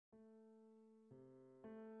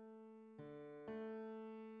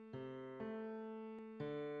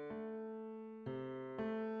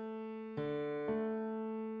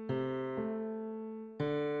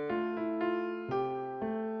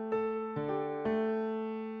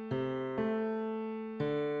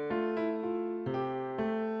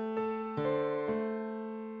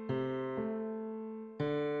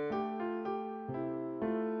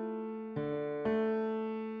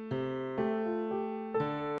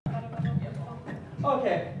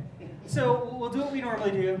Okay, so we'll do what we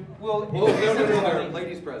normally do. No,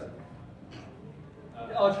 ladies present.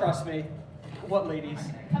 Oh, trust me. What ladies?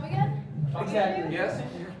 Come again? Exactly. Yes?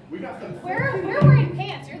 We got them. We're wearing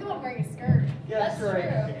pants. You're the one wearing a skirt. Yeah, that's right.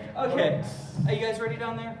 True. Okay, are you guys ready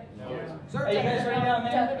down there? No. Are you guys ready down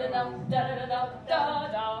there?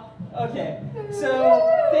 Da-da-da-da-da-da-da-da. Okay, so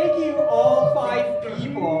thank you all 5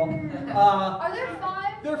 people. Are there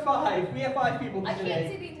 5? There are 5. We have 5 people I today. can't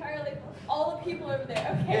see the entire, like, all the people over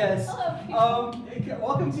there. Okay. Yes. Hello, people.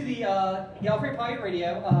 Welcome to the Gallifrey Pirate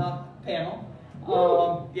Radio panel.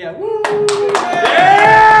 Yeah. Woo!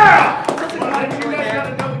 Yeah! Come on, you guys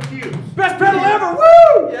gotta know the cues. Best panel ever!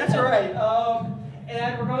 Woo! That's right.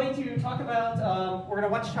 And we're going to talk about, we're going to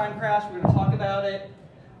watch Time Crash. We're going to talk about it.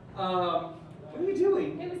 What are you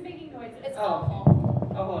doing? It was making noise. It's Oh.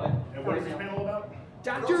 awful. Oh, hold it. And what is this panel about?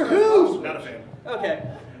 Doctor Who! Not a fan. Okay.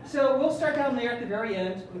 So we'll start down there at the very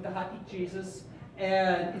end with the Hot Pink Jesus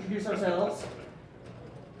and introduce ourselves.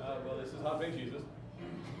 Well, this is Hot Pink Jesus.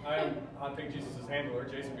 I am Hot Pink Jesus' handler,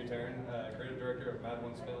 Jason Buterin, creative director of Mad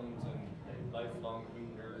Ones Films and lifelong Who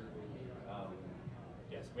nerd.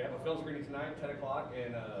 Yes, we have a film screening tonight, 10 o'clock,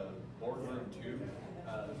 in Boardroom 2,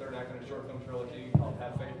 the third act in a short film trilogy called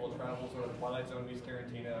Have Faith Will Travel, sort of Twilight Zone meets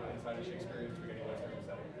Tarantino inside a Shakespearean spaghetti western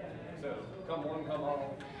setting. So, come one, come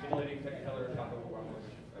all, get a lady, Technicolor, combo,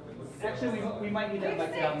 Actually, we might need that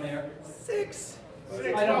mic down there. 6.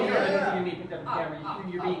 I don't think you're being picked up on camera.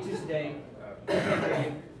 You're being too sedate.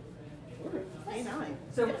 A9.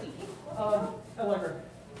 So, Allegra,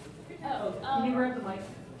 can you grab the mic?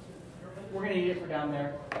 We're going to need it for down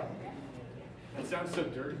there. That sounds so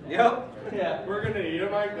dirty. Yep. Yeah. We're gonna eat a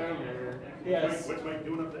mic down here. Yes. What's Mike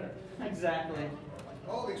doing up there? Exactly.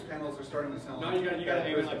 All these panels are starting to sound No, like... you gotta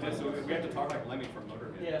aim it like this, so we have to talk like Lemmy from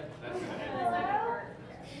Motorhead. Yeah. That's gonna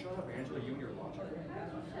Shut up, Angela, you and your logic.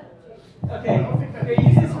 Okay. Here,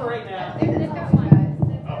 use this for right now. Oh,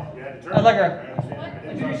 you had to turn. Allegra, I understand. I didn't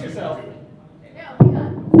introduce know yourself. No, hang on.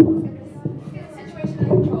 Let's get the situation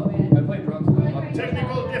under control, man. I play drums.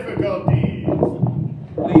 Technical difficulties.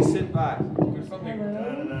 Please sit back. There's something.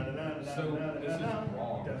 So this is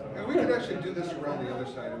wrong. And we could actually do this around the other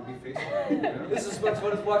side and be facing it. You know? This is as much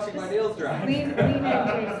fun as watching my nails dry. Lean in,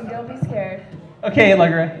 Jason. Don't be scared. Okay,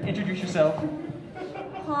 Allegra, introduce yourself.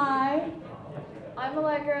 Hi, I'm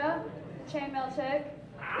Allegra, chainmail chick.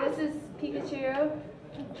 This is Pikachu.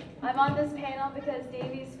 I'm on this panel because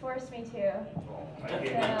Davies forced me to.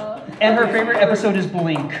 So, And her favorite episode is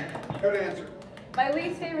Blink. Good answer. my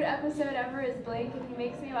least favorite episode ever is Blink, and he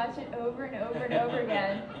makes me watch it over and over and over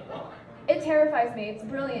again. It terrifies me. It's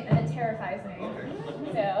brilliant, and it terrifies me. Okay.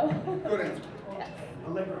 So. Good answer. Yes.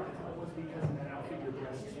 Allegra, I thought it was because in that outfit your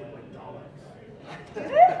breasts look like Daleks.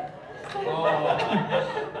 Did it?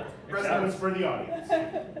 Oh. That was for the audience.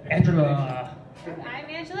 Angela. I'm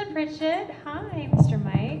Angela Pritchett. Hi, Mr.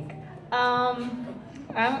 Mike. I'm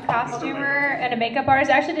a costumer and a makeup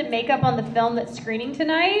artist. I actually did makeup on the film that's screening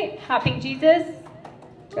tonight, Hot Pink Jesus.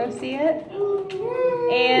 Go see it.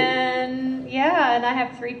 And yeah, and I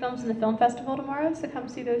have 3 films in the film festival tomorrow, so come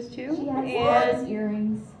see those too. She has And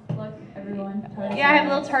earrings. Look, everyone. yeah, I have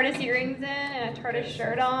little TARDIS earrings in and a TARDIS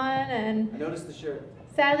shirt on, and I noticed the shirt.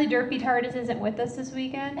 sadly Derpy TARDIS isn't with us this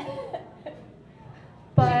weekend.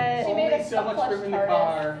 But She made Only a so much plush room in the TARDIS.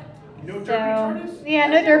 car. No derpy so TARDIS? yeah,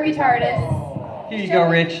 no Derpy TARDIS. Here you go,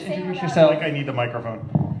 Rich. Introduce yourself. I need the microphone.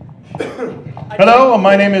 Hello,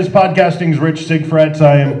 my name is Podcasting's Rich Sigfred.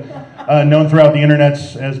 I am known throughout the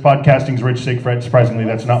internets as Podcasting's Rich Sigfred. Surprisingly,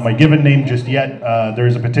 that's not my given name just yet. There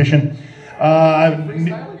is a petition.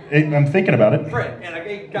 I'm thinking about it. Fred, and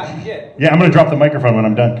I got shit. Yeah, I'm going to drop the microphone when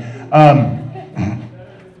I'm done.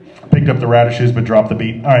 Picked up the radishes, but dropped the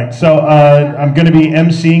beat. All right, so I'm going to be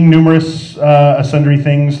emceeing numerous sundry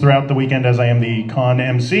things throughout the weekend as I am the con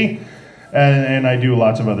MC, and I do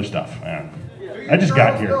lots of other stuff. I just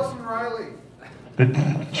got here. Nelson Riley.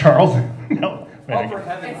 Charles? No. Oh, for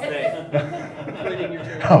heaven's sake.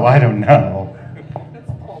 Oh, I don't know.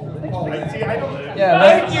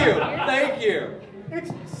 Thank you.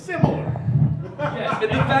 It's similar. And the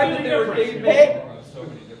fact that they were gay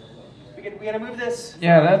Hey, we gotta move this.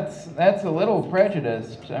 Yeah, that's a little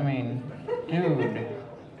prejudiced. I mean, dude.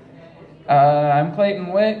 I'm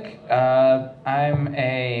Clayton Wick. I'm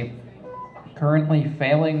a currently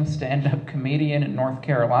failing stand-up comedian in North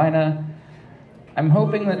Carolina. I'm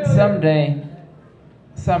hoping that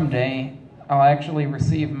someday, I'll actually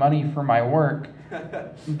receive money for my work.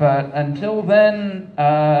 But until then,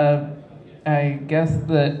 I guess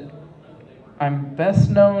that I'm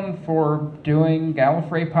best known for doing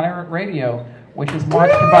Gallifrey Pirate Radio, which is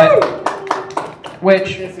watched by...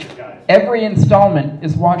 Which... every installment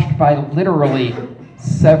is watched by literally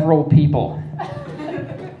several people.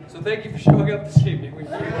 So thank you for showing up this evening.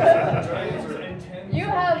 You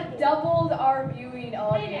have doubled our viewing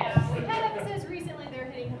audience. We've had episodes recently, they're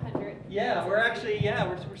hitting 100. Yeah,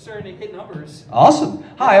 we're starting to hit numbers. Awesome.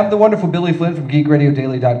 Hi, I'm the wonderful Billy Flynn from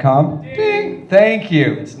GeekRadioDaily.com. Ding. Thank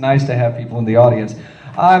you. It's nice to have people in the audience.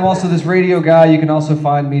 I'm also this radio guy. You can also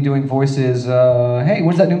find me doing voices. Hey,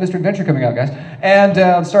 when's that new Mr. Adventure coming out, guys?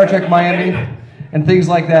 And Star Trek Miami and things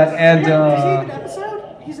like that. And Is he an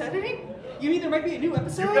episode? He's editing? You mean there might be a new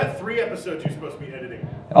episode? You've got 3 episodes you're supposed to be editing.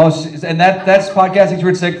 oh, and that's podcasting's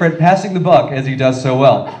Rich Siegfried passing the buck as he does so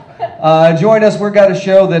well. Join us. We've got a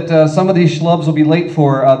show that some of these schlubs will be late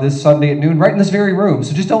for this Sunday at noon, right in this very room.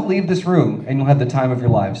 So just don't leave this room, and you'll have the time of your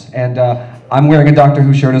lives. And I'm wearing a Doctor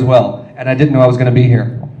Who shirt as well, and I didn't know I was going to be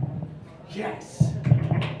here. Yes.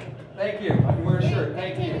 Thank you. I can wear a shirt.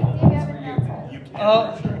 Thank you.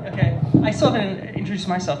 Oh, okay. I still haven't introduced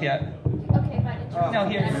myself yet. Okay, fine. No,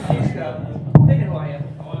 here. Please go. They know who I am.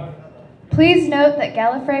 Please note that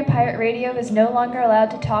Gallifrey Pirate Radio is no longer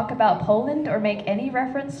allowed to talk about Poland or make any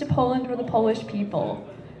reference to Poland or the Polish people.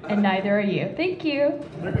 And neither are you. Thank you.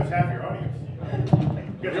 There goes half your audience.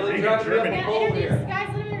 Really dropped me up in cold here. Guys,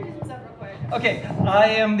 let me introduce myself real quick. Okay, I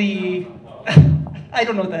am the... I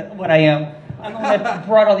don't know what I am. I'm the one that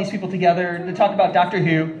brought all these people together to talk about Doctor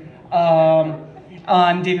Who.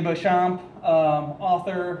 I'm David Beauchamp,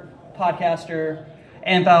 author, podcaster,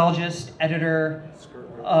 anthologist, editor,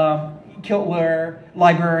 kilt wearer,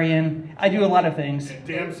 librarian. I do a lot of things.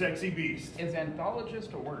 Damn sexy beast. Is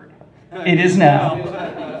anthologist a word? It is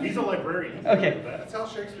now. He's a librarian. Okay. That's how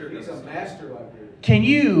Shakespeare does it. He's a master librarian. Can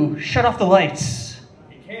you shut off the lights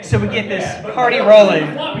so we get this party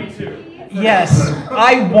rolling? Want me to? Yes,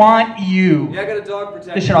 I want you Yeah, I got a dog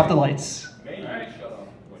protector. to shut off the lights. Maybe. Alright, shut off.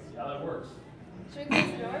 How that works. Should we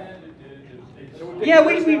close the door?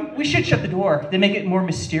 Yeah, we should shut the door. They make it more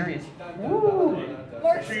mysterious. More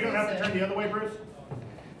Sure you don't have to turn the other way, Bruce?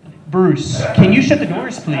 Bruce, can you shut the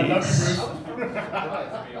doors, I love you, please? Bruce.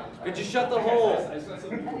 Could you shut the hole?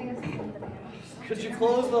 Could you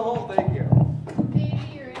close the hole? Thank you. Baby,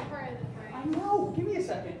 you're in part of the frame. No, give me a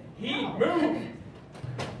second. He moved.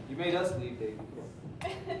 You made us leave, Dave.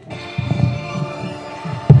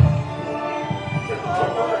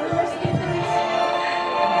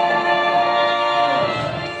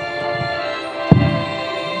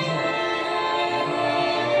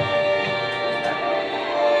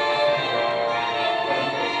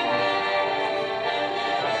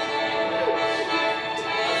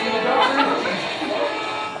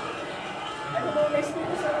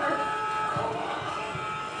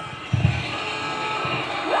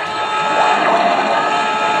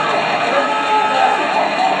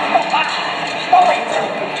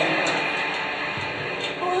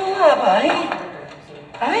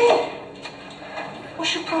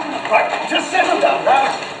 What's your problem? Right, just settle down now.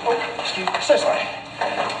 Oh, excuse me, so sorry.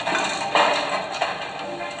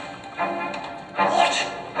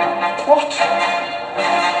 What?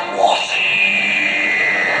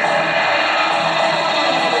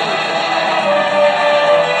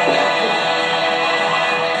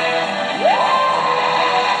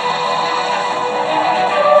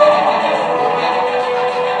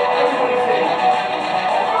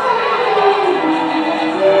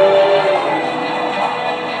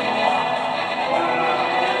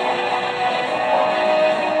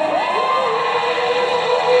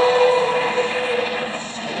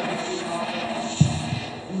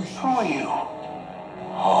 Who are you?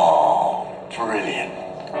 Oh, brilliant.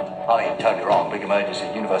 Oh, you're totally wrong. Big emergency.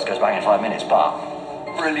 Universe goes bang in 5 minutes,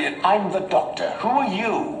 but brilliant. I'm the Doctor. Who are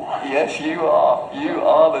you? Yes, you are. You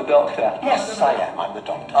are the Doctor. Yes, I am. I'm the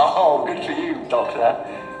Doctor. Oh, good for you, Doctor.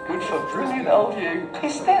 Good for brilliant old you.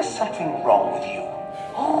 Is there something wrong with you?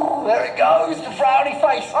 Oh, there it goes. The frowny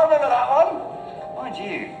face. I remember that one. Mind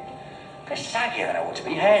you, a bit saggier than I ought to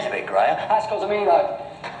be. Hair's a bit greyer. That's because of me, though.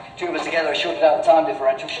 Two of us together have sorted out the time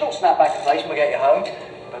differential. Should all snap back to place when we get you home.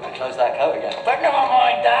 Better close that coat again. But never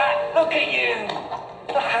mind that. Look at you.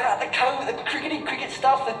 The hat, the coat, the cricket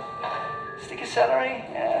stuff, the stick of celery.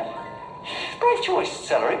 Yeah. Brave choice,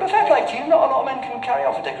 celery, but fair play to you. Not a lot of men can carry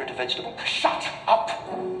off a decorative vegetable. Shut up.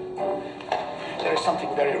 There is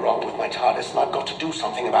something very wrong with my TARDIS, and I've got to do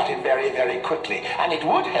something about it very, very quickly. And it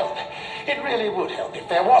would help. It really would help if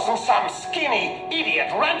there wasn't some skinny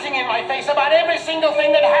idiot ranting in my face about every single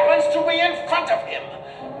thing that happens to be in front of him.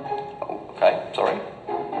 Oh, okay, sorry.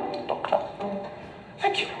 Doctor.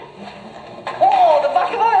 Thank you. Oh, the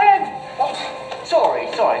back of my head! What? Sorry,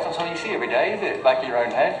 it's not something you see every day, is it? Back of your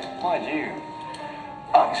own head? Mind you.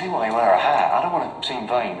 I can see why you wear a hat. I don't want to seem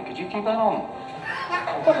vain. Could you keep that on?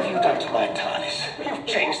 What have you done to my TARDIS? You've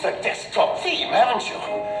changed the desktop theme, haven't you?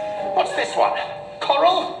 What's this one?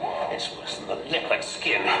 Coral? It's worse than the leopard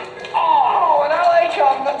skin. Oh, and out they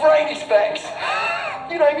come, the brainy specs.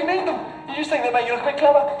 You don't even need them. You just think they make you look a bit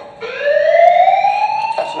clever.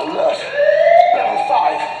 That's an alert. Level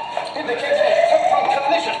 5. Indicating a temporal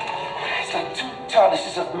collision. It's like 2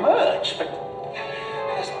 TARDISes have merged, but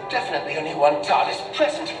there's definitely only one TARDIS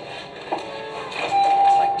present.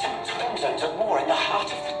 It's like 2 time zones at war in the heart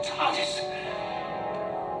of the TARDIS.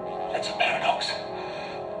 That's a paradox.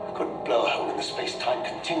 I couldn't blow a hole in the space-time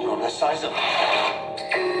continuum the size of...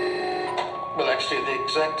 Well, actually, the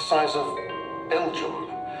exact size of Belgium.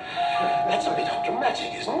 That's a bit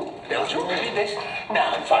dramatic, isn't it? Belgium? Read this. No,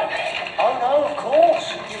 I'm fine. Oh, no, of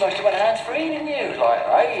course. You must have went hands-free, didn't you? Like,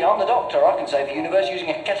 hey, I'm the doctor. I can save the universe using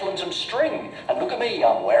a kettle and some string. And look at me,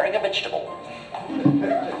 I'm wearing a vegetable.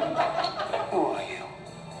 Who are you?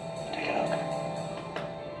 Take a look.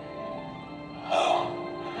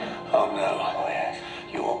 Oh no. Oh, yes.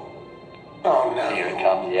 You're... Oh no. Here it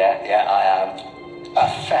comes. Yeah, I am. A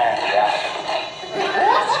fan. Yeah.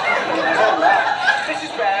 This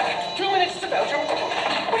is bad. 2 minutes to Belgium.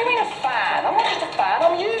 What do you mean a fan? I'm not just a fan,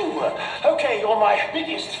 I'm you. Okay, you're my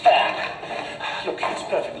biggest fan. Look, it's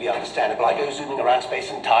perfectly understandable. I go zooming around space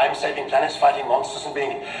and time, saving planets, fighting monsters, and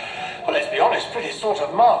being, well, let's be honest, pretty sort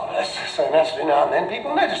of marvelous. So naturally, now and then,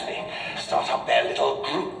 people notice me. Start up their little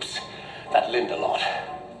groups. That Linda lot.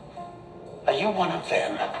 Are you one of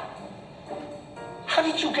them? How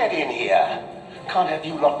did you get in here? Can't have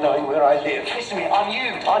you lot knowing where I live. Listen to me, I'm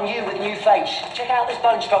you with a new face. Check out this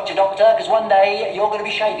bone structure, Doctor, because one day you're going to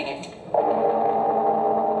be shaving it.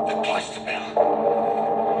 The cloister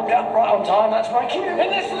bell. Yeah, right on time, that's my cue. In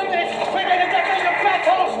this limit, we're going to decorate a black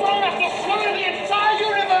hole strong enough to swallow the entire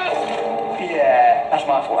universe! Yeah, that's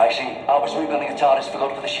my fault, actually. I was rebuilding the TARDIS, forgot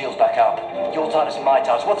to put the shields back up. Your TARDIS and my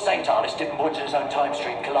TARDIS were the same TARDIS, different points in its own time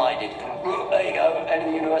stream collided. There you go, end of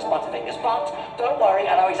the universe, butterfingers. But don't worry,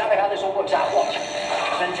 I know exactly how this all works out. Watch.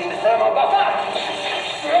 Venting the thermo buffer.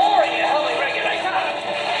 Roaring the helmet regulator.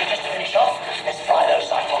 Just to finish off, let's fry those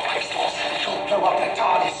cyclone crystals. Don't blow up the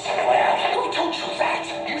TARDIS. Well, who told you that?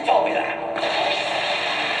 You told me that.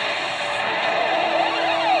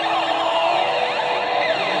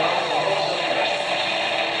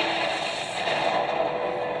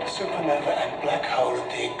 Supernova and black hole at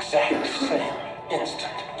the exact same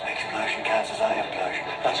instant. Explosion counts as an explosion.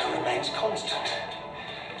 That remains constant.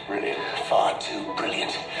 Brilliant. Far too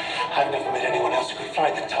brilliant. I've never met anyone else who could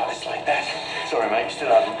fly the TARDIS like that. Sorry, mate, you still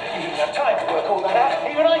haven't. You didn't have time to work all that out.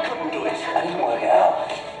 Even I couldn't do it. I didn't work it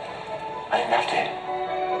out. I didn't have to.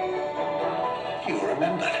 You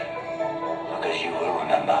remembered. Because you will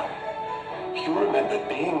remember. You remembered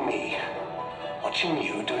being me, watching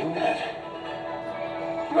you doing that.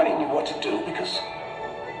 You only knew what to do because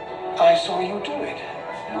I saw you do it.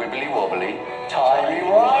 Wibbly wobbly,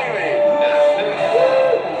 timey-wimey.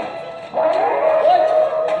 What?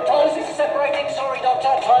 The TARDIS is separating. Sorry,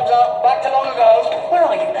 Doctor. Time's up. Back to long ago. Where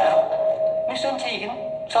are you now? Miss Antigan,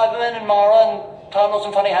 Cybermen and Mara and Tunnels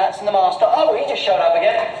and Funny Hats and the Master. Oh, he just showed up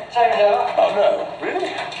again. Same as ever. Oh, no.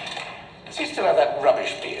 Really? Does he still have that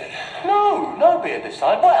rubbish beard? No, no beard this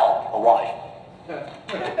time. Well, a wife.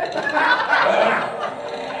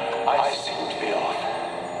 I seem to be off.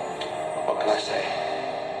 What can I say?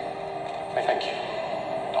 Thank you,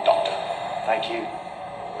 Doctor. Thank you.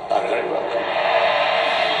 I'm very welcome.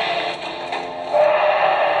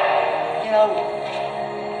 You know,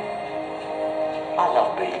 I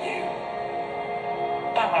love being you.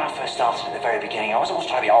 Back when I first started at the very beginning, I was always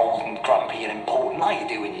trying to be old and grumpy and important, like you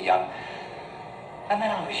do when you're young. And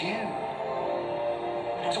then I was you.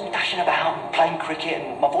 And I was all dashing about and playing cricket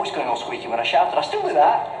and my voice going all squeaky when I shouted. I still do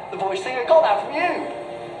that. The voice thing, I got that from you.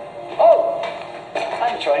 Oh,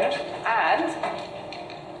 and the trainers. And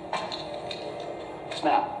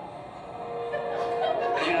smell.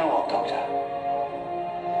 But you know what, Doctor?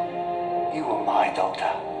 You were my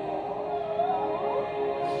doctor.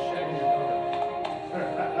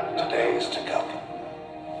 Today is to come.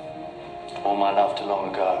 All my love to long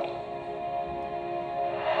ago.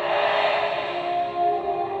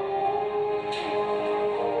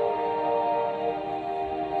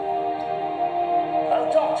 Oh,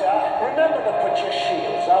 Doctor, remember to put your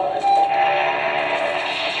shields up.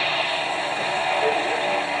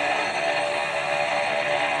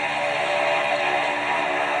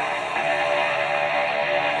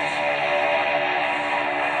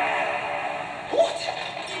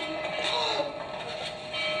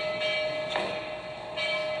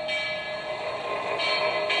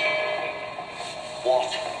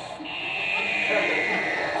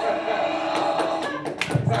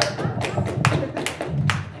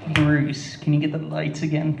 Bruce. Can you get the lights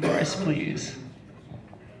again for us, please?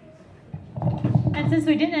 And since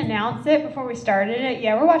we didn't announce it before we started it,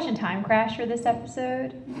 yeah, we're watching Time Crash for this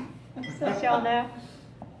episode. Just so y'all know.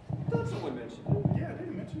 I thought someone mentioned it. Yeah, I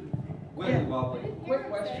didn't mention it. Wibbly wobbly. Quick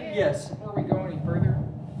question. Yes. Before we go any further,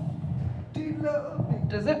 Do you love me?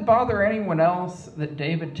 does it bother anyone else that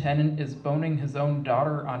David Tennant is boning his own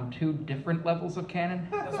daughter on 2 different levels of canon?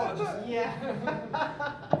 That's what I just.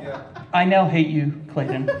 Yeah. I now hate you,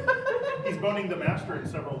 Clayton. He's boning the master in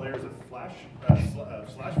several layers of slash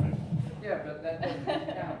fit. Yeah, but that doesn't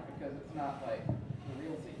count because it's not like the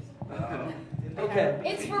realsies. Okay.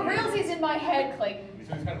 It's for realsies in my head, Clayton.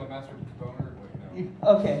 So he's kind of a master boner. Wait, no.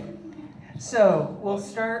 Okay. So we'll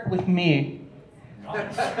start with me.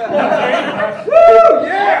 Yeah!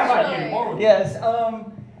 Yes.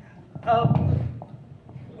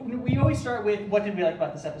 We always start with what did we like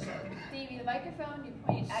about this episode? Davey, the microphone, you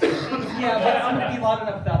point at your face. Yeah, but I'm going to be loud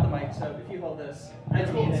enough without the mic, so if you hold this.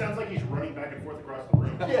 It's cool. It sounds like he's running back and forth across the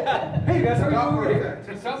room. Yeah. Hey, you guys are moving.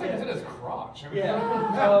 It sounds like it's in his crotch. Yeah.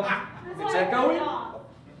 Is that going?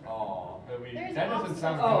 Oh, There's that an doesn't off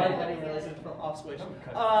sound Oh, I good. didn't realize it was off switch. Don't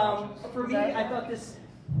cut crotches. For me, I thought this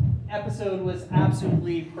episode was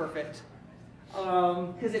absolutely perfect.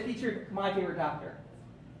 Because it featured my favorite doctor,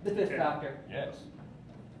 the Fifth Doctor. Yes.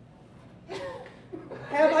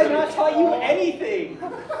 Have I not taught you anything?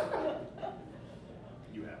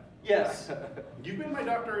 You have. Yes. You've been my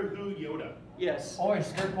Doctor Who Yoda. Yes. Oh,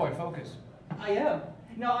 scared boy, focus. I am.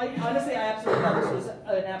 No, I absolutely thought this was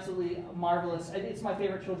an absolutely marvelous. It's my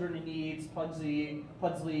favorite Children in Needs Pugsley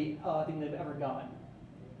thing they've ever done.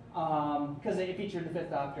 Because it featured the Fifth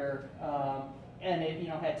Doctor, and it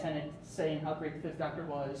had Tennant saying how great the Fifth Doctor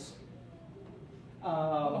was. The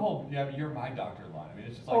whole you're my doctor line. I mean,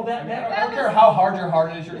 it's just like Oh, that- I don't care how hard your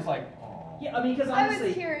heart is. You're just like, oh. Yeah, I mean, because I honestly,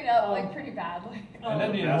 was tearing up like pretty badly. And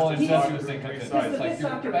then the whole incestuous thing comes in. because It's the like Fifth you're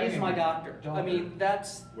Doctor banging is my your doctor. I mean,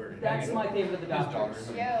 that's my favorite of the His doctors.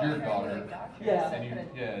 daughter. Yeah, Your like, daughter. doctor. Yeah. And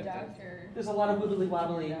you, yeah. Doctor. There's a lot of wibbly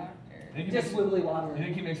wobbly. Doctor. Just wibbly You wobbly.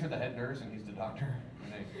 think he makes her the head nurse and he's the doctor?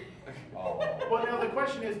 And they, oh. Well, now the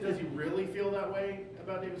question is, does he really feel that way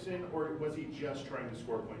about Davidson, or was he just trying to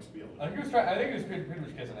score points to be able to? I think he was pretty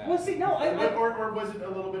much kissing ass. Well, see, no, Or was it a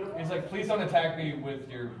little bit of? He's like, please don't attack me with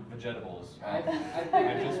your vegetables. I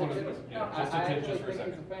just want to, just a tip, just for a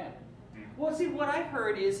second. Well, see, what I've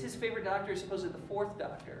heard is his favorite doctor is supposedly the Fourth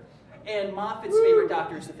Doctor, and Moffat's favorite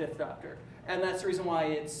doctor is the Fifth Doctor, and that's the reason why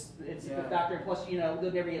it's the Fifth Doctor. Plus, they'll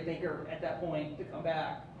never get Baker at that point to come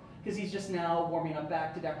back because he's just now warming up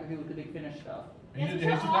back to Doctor Who with the Big Finish stuff. He's It's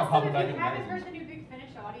just so not awesome. popping If back you in the haven't magazines. heard the new Big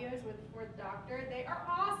Finish audios with Fourth Doctor, they are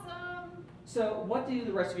awesome. So, what do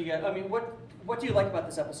the rest of you guys? I mean, what do you like about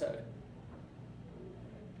this episode?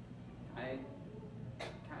 I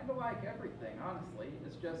kind of like everything, honestly.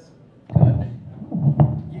 It's just good.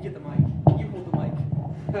 You get the mic. You hold the mic.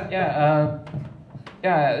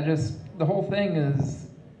 Yeah, just the whole thing is,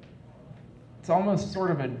 it's almost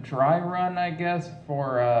sort of a dry run, I guess,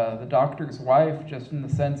 for the Doctor's wife, just in the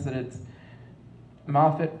sense that it's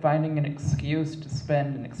Moffat finding an excuse to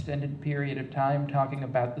spend an extended period of time talking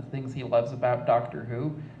about the things he loves about Doctor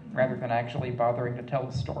Who, rather than actually bothering to tell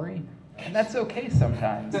a story. And that's okay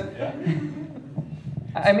sometimes.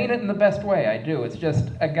 I mean it in the best way, I do. It's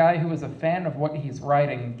just a guy who is a fan of what he's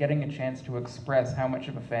writing getting a chance to express how much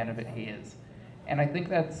of a fan of it he is. And I think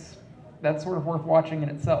that's sort of worth watching in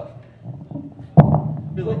itself.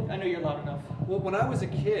 Billy, I know you're loud enough. Well, when I was a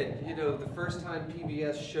kid, the first time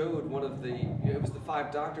PBS showed one of the, it was the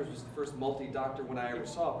Five Doctors, was the first multi-doctor one I ever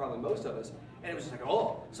saw, probably most of us. And it was just like,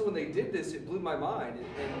 oh. So when they did this, it blew my mind.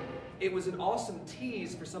 And it was an awesome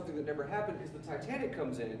tease for something that never happened because the Titanic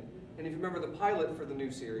comes in. And if you remember the pilot for the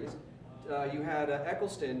new series, you had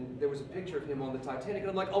Eccleston, there was a picture of him on the Titanic. And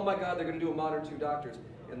I'm like, oh my God, they're going to do a modern Two Doctors.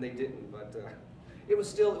 And they didn't. But it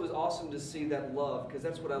was awesome to see that love, because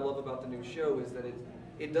that's what I love about the new show, is that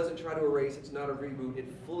it doesn't try to erase, it's not a reboot,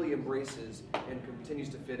 it fully embraces and continues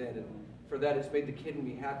to fit in. And for that, it's made the kid in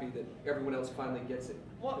me happy that everyone else finally gets it.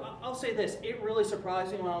 Well, I'll say this, it really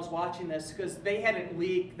surprised me when I was watching this, because they hadn't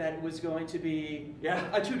leaked that it was going to be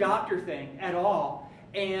a two-doctor thing at all.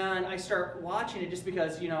 And I start watching it just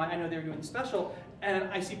because, I know they were doing the special, and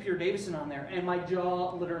I see Peter Davison on there, and my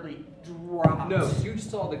jaw literally dropped. No, you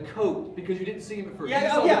saw the coat, because you didn't see him at first. Yeah, you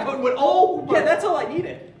saw the coat and went, yeah, that's all I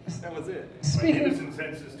needed. That was it. My innocent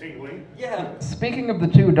sense is tingling. Yeah. Speaking of the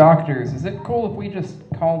Two Doctors, is it cool if we just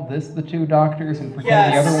call this the Two Doctors and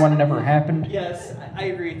pretend the other one never happened? Yes, I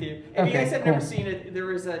agree with you. If you guys have cool. never seen it, there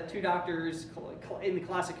was Two Doctors in the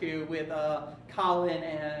classic Who with Colin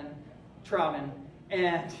and Trauman,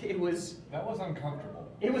 and it was... That was uncomfortable.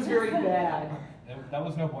 It was very bad. That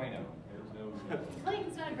was no bueno. There was no.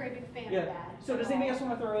 Clayton's not a very big fan of Yeah. that. So does anybody else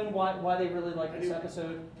want to throw in why they really like this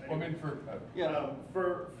episode? I mean,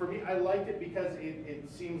 for For me, I liked it because it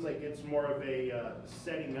seems like it's more of a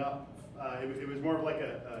setting up. It was more of like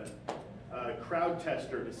a crowd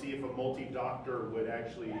tester to see if a multi-doctor would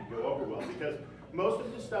actually go over well. Because most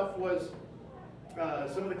of the stuff was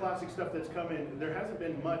some of the classic stuff that's come in. There hasn't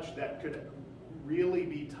been much that could really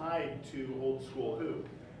be tied to old school Who.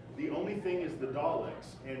 The only thing is the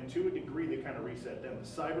Daleks, and to a degree they kind of reset them. The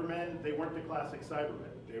Cybermen, they weren't the classic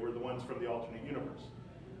Cybermen. They were the ones from the alternate universe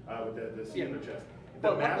with the C in their chest. The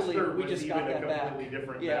But luckily, Master we was just even got a that back. completely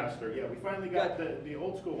different Yeah. Master. Yeah, we finally got the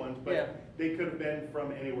old school ones, but they could have been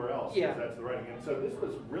from anywhere else, because that's the writing. And so this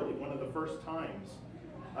was really one of the first times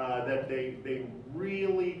that they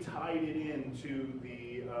really tied it into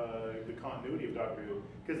the continuity of Doctor Who.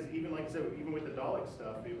 Because even like I said, even with the Dalek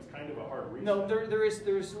stuff, it was kind of a hard reset. No,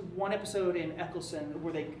 there's one episode in Eccleston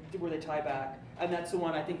where they tie back, and that's the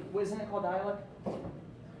one I think. Isn't it called Dialect?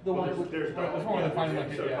 The one with there's one where they find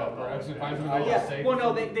Well,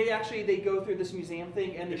 no, they actually go through this museum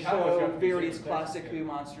thing and they show various classic Who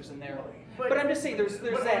monsters in there. But I'm just saying, there's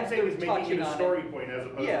what that. I'm saying is They're making touching it a on story it. point as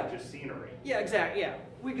opposed to just scenery. Yeah, exactly. Yeah,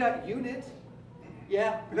 we got Unit.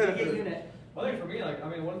 Yeah, we get Unit. Well, I think for me, like, I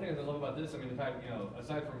mean, one thing that I love about this, I mean, the fact,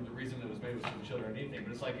 aside from the reason it was made was for the children or anything,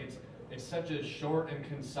 but it's like it's such a short and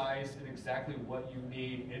concise and exactly what you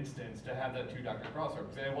need instance to have that 2-doctor crossover.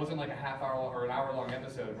 Because it wasn't like a half hour or an hour long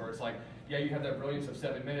episode where it's like, yeah, you have that brilliance of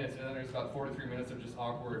 7 minutes, and then there's about 4 to 3 minutes of just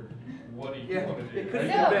awkward. What do you want to do? No, we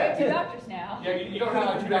have 2 doctors now. Yeah, you don't have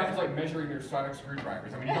like 2 doctors like measuring your sonic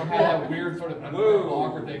screwdrivers. I mean, you don't have that weird sort of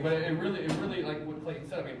awkward thing. But it really, like what Clayton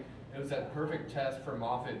said. I mean, it was that perfect test for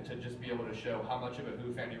Moffat to just be able to show how much of a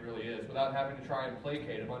Who fan he really is, without having to try and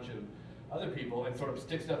placate a bunch of other people and sort of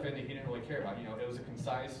stick stuff in that he didn't really care about. It was a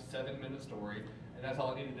concise 7-minute story, and that's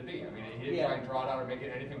all it needed to be. I mean, he didn't try and draw it out or make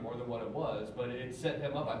it anything more than what it was, but it set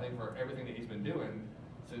him up, I think, for everything that he's been doing.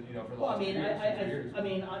 So, for the last years. I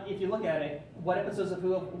mean, if you look at it, what episodes of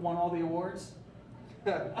Who have won all the awards?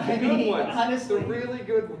 The good ones, honestly, the really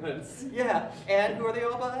good ones. Yeah, and who are they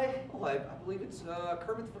all by? Well, I believe it's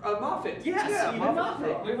Kermit Moffat. Yes, yeah, even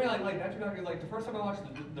Moffat. Wait, like that 2 doctors, like the first time I watched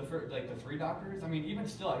the 3 doctors. I mean, even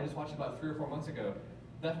still, I just watched it about 3 or 4 months ago.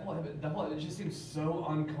 That whole it just seems so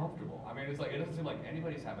uncomfortable. I mean, it's like it doesn't seem like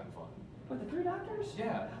anybody's having fun. But the 3 doctors?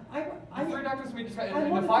 Yeah, the 3 doctors. I mean, just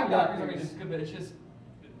and the 5 doctors. I mean, it's good, but it's just.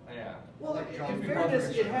 Yeah. Well, in fairness,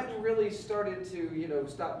 it hadn't really started to,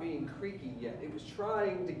 stop being creaky yet. It was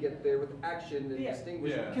trying to get there with action and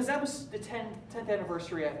distinguishing. Because that was the 10th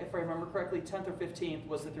anniversary, if I remember correctly. 10th or 15th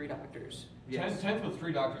was the 3 doctors. Yes. 10th was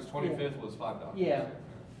 3 doctors. 25th was 5 doctors. Yeah.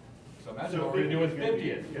 So imagine what we're gonna do with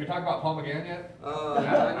 50th. Can we talk about Paul McGann yet?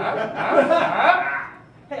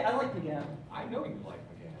 Hey, I like McGann. I know you like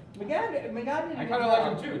McGann. I kind of like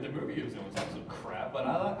him too. The movie he was in was absolute crap, but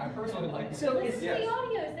I personally like him. So listen to the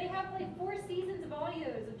audios. They have like 4 seasons of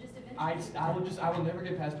audios of just adventures. I will never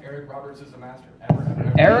get past Eric Roberts as the Master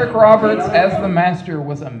ever. Eric Roberts as the Master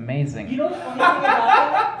was amazing. You know the funny thing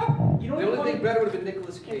about it? The only thing better would have been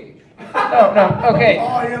Nicolas Cage. Okay.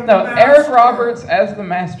 No, Eric Roberts as the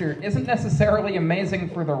Master isn't necessarily amazing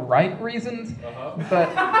for the right reasons,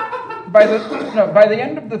 but by the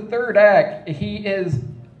end of the 3rd act, he is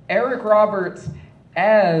Eric Roberts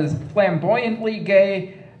as flamboyantly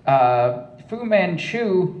gay Fu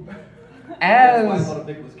Manchu as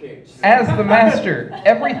the Master.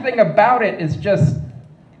 Everything about it is just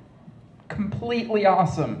completely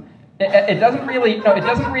awesome. It doesn't really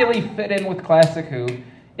fit in with classic Who.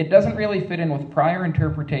 It doesn't really fit in with prior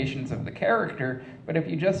interpretations of the character, but if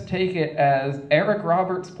you just take it as Eric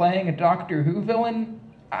Roberts playing a Doctor Who villain,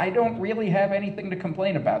 I don't really have anything to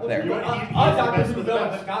complain about there. Our Doctor Who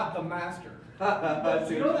villain is not the Master.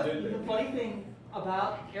 The funny thing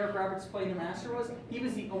about Eric Roberts playing the Master was he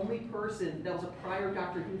was the only person that was a prior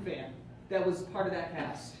Doctor Who fan that was part of that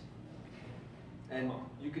cast. And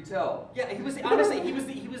you could tell. Yeah, honestly, he was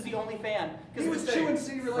the only fan. Because he was chewing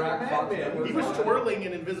cedar like a madman. He was twirling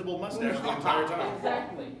an invisible mustache the entire time.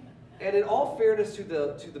 Exactly. And in all fairness to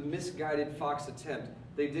the misguided Fox attempt,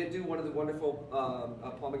 they did do one of the wonderful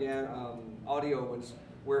Paul McGann audio ones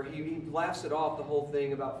where he laughs it off, the whole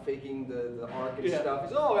thing about faking the arc and stuff.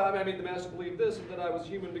 He's, I mean, the Master believed this, and that I was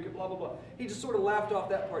human because blah, blah, blah. He just sort of laughed off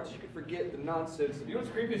that part so you could forget the nonsense. You know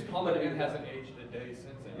what's creepy is Paul McGann hasn't aged a day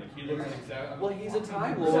since then. Like, he looks exactly... Well, he's a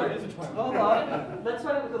Time Lord. Hold on. Let's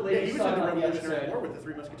find out what the ladies he was in the Revolutionary War with the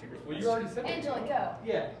 3 Musketeers. Well, you already said Angela, go.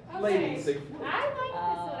 Yeah, Okay. ladies. I like this one.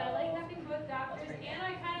 I like having both doctors, and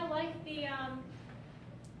I kind of like the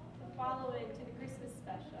follow-in to the Christmas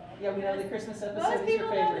special. Yeah, we know the Christmas episode Most is your people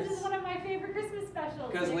know favorite. this is one of my favorite Christmas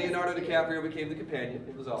specials. Because Leonardo DiCaprio became the companion.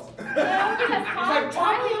 It was awesome. No, because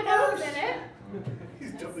Tommy knows in it.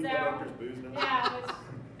 He's So, dumping the doctor's booze now. yeah, which,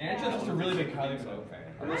 Angela's just a really big Kylie Minogue fan.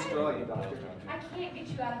 I'm gonna straw you, doctor. I can't get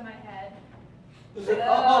you out of my head.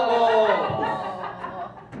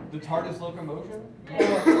 Oh. The TARDIS locomotion?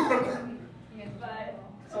 But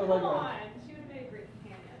So, come like, on, she would have been a great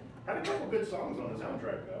companion. Had a couple good songs on the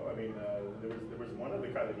soundtrack, though. I mean, there was one of the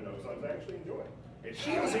Kylie Minogue songs I actually enjoyed.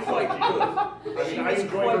 She was quite good. I She mean, I was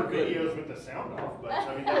enjoy her quite good. videos with the sound off, but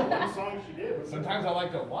I mean, that one song she did was. Sometimes I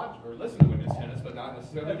like to watch or listen to Witness Tennis, but not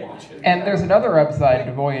necessarily watch it. And there's another upside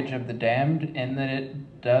to Voyage of the Damned in that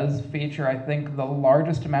it does feature, I think, the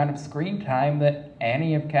largest amount of screen time that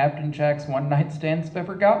any of Captain Jack's one-night stands have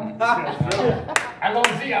ever gotten. Alonso.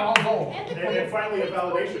 And finally a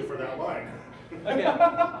validation for that line. Okay.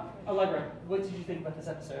 Allegra, what did you think about this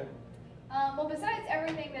episode? Well, besides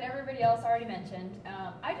everything that everybody else already mentioned,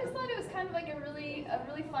 I just thought it was kind of like a really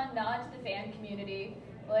fun nod to the fan community.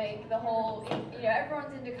 Like the whole,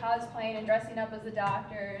 everyone's into cosplaying and dressing up as the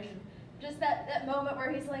doctors. And just that moment where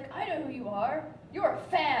he's like, I know who you are. You're a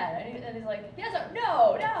fan. And he's like, yes,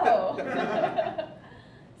 no.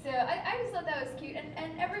 So I just thought that was cute.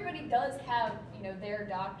 And everybody does have, their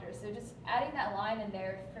doctor. So just adding that line in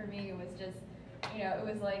there for me was just, it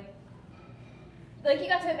was like you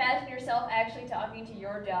got to imagine yourself actually talking to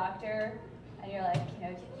your doctor, and you're like,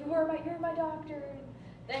 you're my doctor.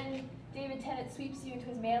 Then David Tennant sweeps you into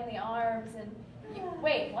his manly arms, and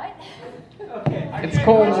wait, what? Okay. It's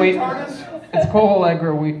cool. It's cool,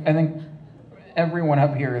 Allegra. I think everyone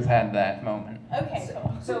up here has had that moment. Okay,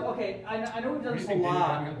 cool. So okay, I know we've done this a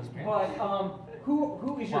lot, but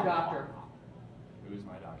who is your doctor? Who is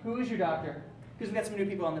my doctor? Who is your doctor? Because we got some new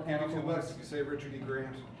people on the panel. $2 if you say Richard E. Grant.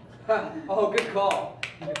 Oh, good call.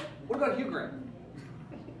 What about Hugh Grant?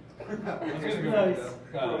 I was gonna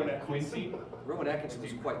go with Quincy. Rowan Atkinson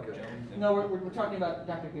was quite good. No, we're talking about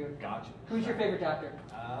Doctor Who. Gotcha. Who's your favorite doctor?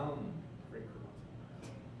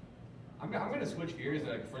 I'm gonna switch gears.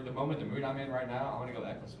 Like for the moment, the mood I'm in right now, I'm gonna go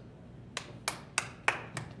Eccleston.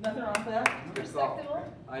 Nothing wrong with that. Respectable.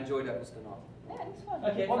 I enjoyed Eccleston off. Yeah, it's fun.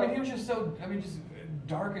 Okay. Well, I mean, he was just so, just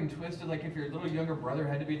dark and twisted. Like, if your little younger brother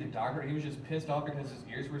had to be the doctor, he was just pissed off because his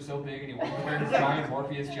ears were so big and he wanted to wear his giant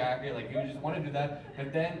Morpheus jacket. Like, he just wanted to do that.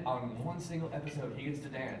 But then, on one single episode, he gets to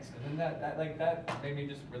dance. And then that made me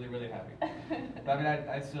just really, really happy. But, I mean,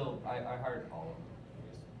 I heart all of them.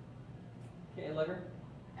 Okay, Allegra?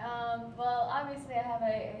 Well, obviously I have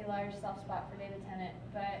a large soft spot for David Tennant,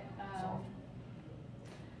 but Wow.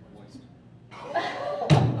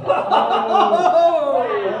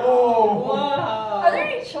 Are there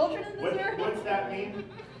any children in this room? What's that mean?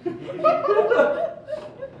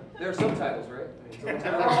 There are subtitles, right?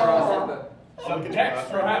 Subtitles are awesome, but Subtext,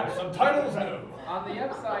 perhaps. Subtitles, no. On the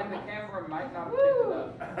upside, the camera might not have picked it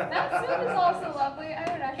up. That suit is also lovely. I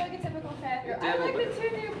don't know, I feel like a typical fangirl. I like the two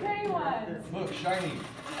new pretty ones. Look, shiny.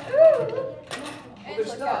 Ooh.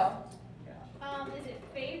 Angela, go. Is it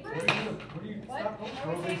favorite? What do you What? stop? Are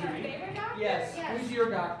we saying our favorite doctor? Yes. Who's your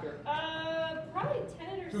doctor? Probably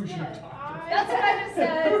Tennant or Who's your Smith. doctor? That's what I just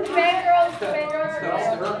said.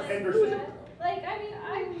 Fangirls. Henderson. Like, I mean,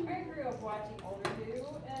 I grew up watching older Who,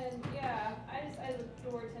 and yeah, I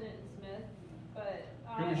adore Tennant and Smith, but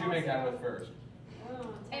Who would you make out with first?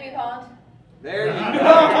 Amy Pond. there you go.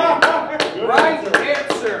 Right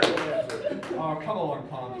answer. Oh, come along,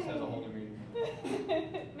 Pond. This has a whole new meaning.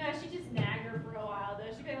 No, she just nagged her for a while,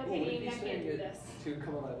 though. She'd be like, okay, Amy, I can't do this. To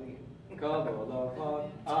come on, Eileen. Come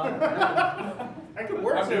on. I could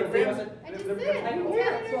work I'm so doing famous. I just said Tennant or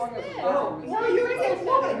Smith. Oh, you're a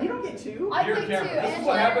woman. You don't get two. I Your picked two. camera. This is Angela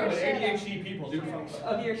what happens or when Sharon. ADHD people do something.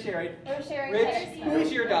 Oh, you're sharing. We're sharing Rich, Tennessee. who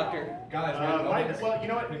is your doctor? Guys, Well, you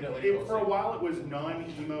know what? For a while, it was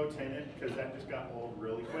non-emo Tennant because that just got old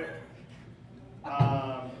really quick.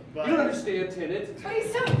 But You don't understand, Tennant. But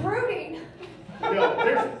he's so brooding. No,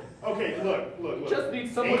 there's. Okay, look. Just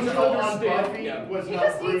need someone to Angel on understand. Buffy Yeah. was He not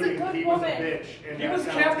just needs a brooding. good He was a woman. bitch. And He that's was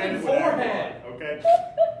how Captain Tennant would act Forehead. on, Okay.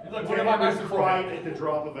 He's like one of Tennant my was best cried friends. at the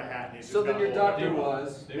drop of a hat. And it So just then got your old. doctor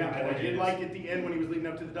was. Yeah, and I did like at the end when he was leading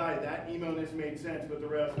up to the die. That emo-ness made sense, but the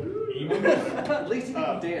rest. At least he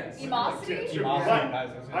can dance. Emosity?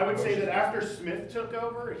 But I would say that after Smith took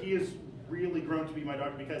over, he has really grown to be my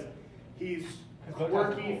doctor because he's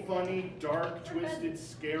quirky, funny, dark, twisted,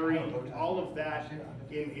 scary, all of that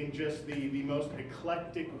in just the most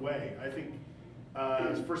eclectic way. I think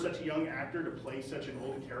For such a young actor to play such an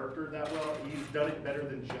old character that well, he's done it better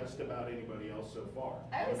than just about anybody else so far.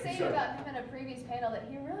 I was saying about him in a previous panel that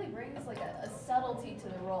he really brings like a subtlety to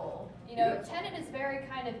the role. You know, Tennant is very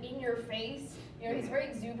kind of in your face. You know, he's very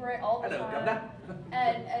exuberant all the time.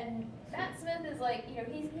 And Matt Smith is like, you know,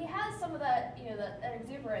 he has some of that, you know, that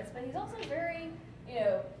exuberance, but he's also very, you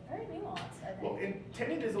know, very nuanced, I think. Well, and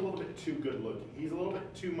Tennant is a little bit too good looking. He's a little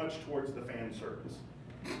bit too much towards the fan service.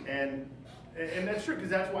 And that's true, because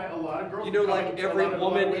that's why a lot of girls... You know, like every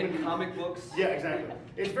woman in comic books? Yeah, exactly.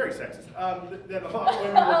 It's very sexist. That a lot of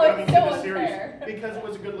women were coming to the series because it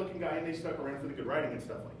was a good-looking guy, and they stuck around for the good writing and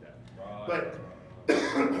stuff like that. But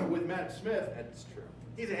with Matt Smith, that's true.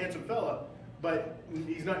 He's a handsome fella, but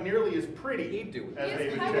he's not nearly as pretty as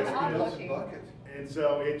David Chase is. And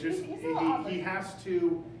so it just he has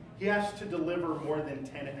to deliver more than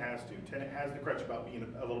Tennant has to. Tennant has the crutch about being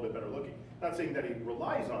a little bit better looking. Not saying that he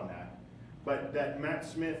relies on that, but that Matt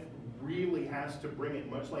Smith really has to bring it,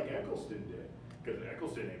 much like Eccleston did, because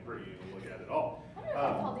Eccleston ain't pretty to look at all.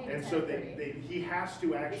 And so he has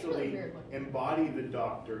to actually embody the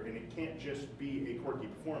Doctor, and it can't just be a quirky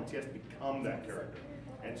performance. He has to become that character.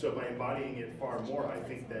 And so by embodying it far more, I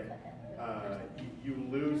think that you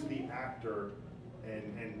lose the actor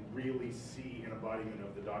and really see an embodiment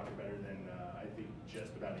of the Doctor better than I think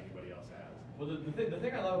just about anybody else has. Well, the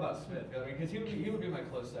thing I love about Smith, I mean, because he would be my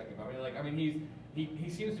close second. I mean, he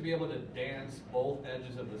seems to be able to dance both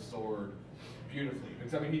edges of the sword beautifully.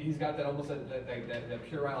 Because I mean, he's got that almost that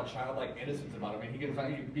puerile, childlike innocence about him. I mean, he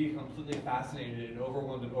can be completely fascinated and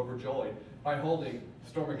overwhelmed and overjoyed by holding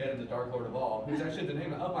Stormageddon, the Dark Lord of All, who's actually the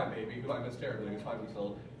name of my baby, who I miss terribly. It's 5 weeks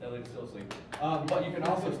old. That lady's still asleep. But you can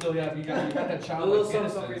also still you got that childlike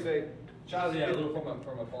innocence. A little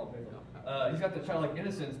from a fallen paper. He's got the childlike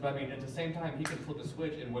innocence, but I mean, at the same time, he can flip a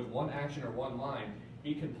switch, and with one action or one line,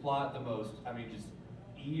 he can plot the most, I mean, just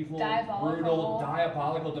evil, brutal,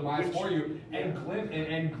 diabolical demise for you, and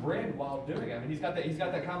grin while doing it. I mean, he's got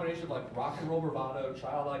that combination of like rock and roll bravado,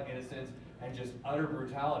 childlike innocence, and just utter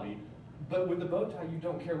brutality. But with the bow tie, you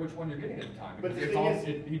don't care which one you're getting at the time. But he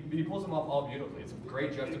pulls them off all beautifully. It's a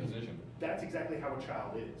great juxtaposition. That's exactly how a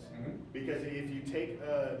child is. Because if you take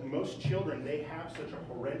most children, they have such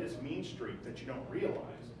a horrendous mean streak that you don't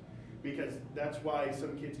realize. Because that's why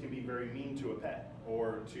some kids can be very mean to a pet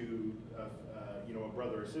or to a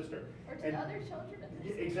brother or sister. Or to other children.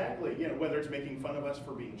 Exactly. You know, whether it's making fun of us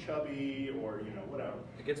for being chubby or whatever.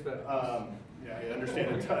 It gets better. Yeah, I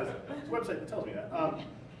understand it does. There's a website that tells me that.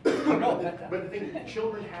 But the thing,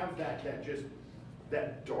 children have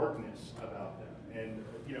that darkness about them. And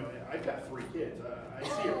I've got 3 kids. I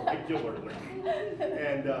see it regularly.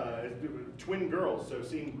 And twin girls, so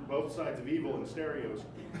seeing both sides of evil in stereos.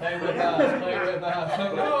 Play with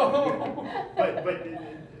us. No. But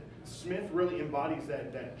Smith really embodies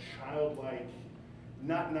that childlike,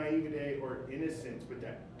 not naivete or innocence, but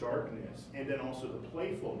that darkness, and then also the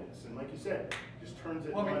playfulness. And like you said, just turns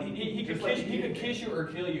it. Well, I mean, he could kiss you or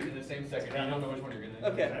kill you in the same second. You don't know which one you're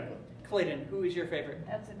gonna. Okay. Exactly. Clayton, who is your favorite?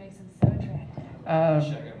 That's what makes him so attractive.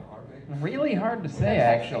 Really hard to say,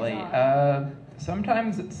 actually.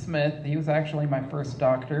 Sometimes it's Smith. He was actually my first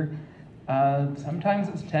Doctor. Sometimes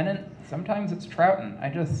it's Tennant. Sometimes it's Troughton.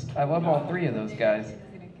 I love all 3 of those guys.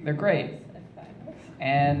 They're great.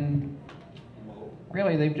 And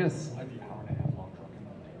really, they've just...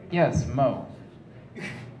 Yes, Mo.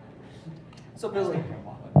 So, Billy,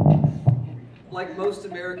 like most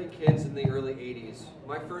American kids in the early 80s,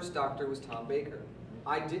 my first Doctor was Tom Baker.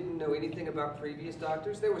 I didn't know anything about previous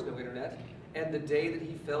Doctors. There was no internet. And the day that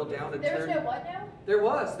he fell down and turned... There's no what now? There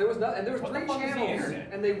was not, and there was 3 channels,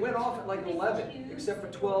 and they went off at like 11, except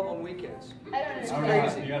for 12 on weekends. I don't It's know.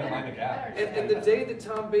 crazy. You gotta mind the gap. And the day that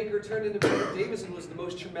Tom Baker turned into Peter Davison was the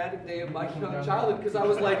most traumatic day of my young childhood, because I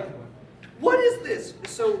was like, what is this?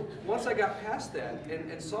 So once I got past that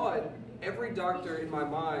and saw it, every Doctor in my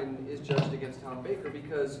mind is judged against Tom Baker,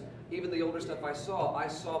 because even the older stuff I saw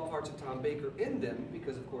parts of Tom Baker in them,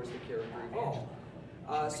 because of course the character evolved.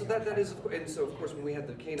 So that is, and so of course when we had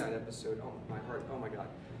the Canine episode, oh my heart, oh my God.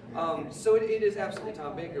 So it is absolutely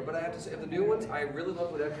Tom Baker, but I have to say, of the new ones, I really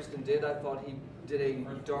love what Eccleston did. I thought he did a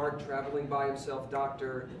dark, traveling by himself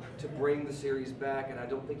Doctor to bring the series back, and I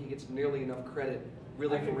don't think he gets nearly enough credit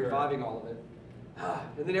really for reviving all of it.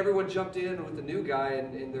 And then everyone jumped in with the new guy,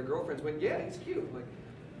 and their girlfriends went, yeah, he's cute.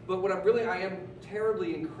 But I am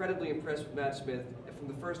terribly, incredibly impressed with Matt Smith. From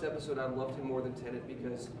the first episode, I loved him more than Tennant,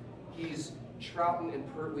 because he's Troughton and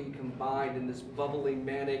Pertwee combined in this bubbly,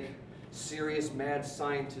 manic, serious, mad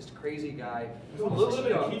scientist, crazy guy. There's a little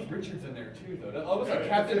bit of Keith Richards in there too, though. Almost like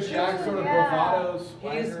Captain Jack sort of Yeah. bravado.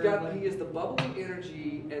 He is the bubbly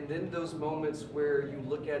energy, and then those moments where you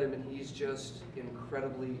look at him and he's just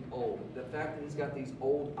incredibly old. The fact that he's got these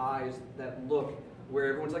old eyes that look where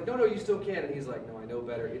everyone's like, no, you still can, and he's like, no, I know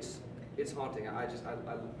better. It's haunting. I do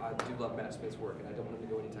love Matt Smith's work, and I don't want him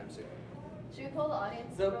to go anytime soon. Should we pull the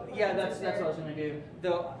audience? Yeah, that's what I was going to do.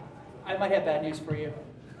 Though, I might have bad news for you.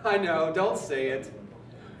 I know, don't say it.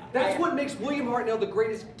 That's what makes William Hartnell the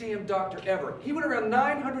greatest damn doctor ever. He went around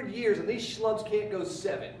 900 years, and these schlubs can't go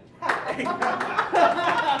 7.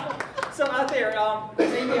 So out there,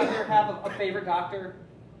 does anybody out there have a favorite doctor?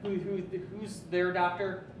 Who's their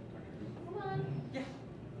doctor? Come on. Yeah.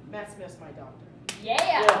 Matt Smith's my doctor.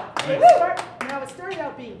 Yeah. Now, it started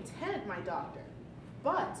out being Tennant my doctor,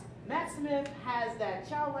 but Matt Smith has that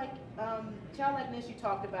childlikeness you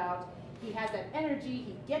talked about. He has that energy.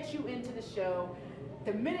 He gets you into the show.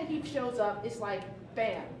 The minute he shows up, it's like,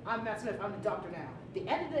 bam, I'm Matt Smith. I'm the doctor now. The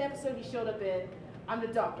end of the episode he showed up in, I'm the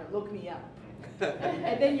doctor. Look me up.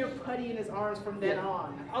 And then you're putty in his arms from then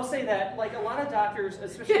on. I'll say that, like a lot of doctors,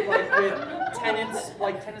 especially like with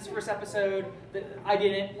Tennant's first episode, that I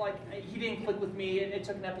didn't like. He didn't click with me. It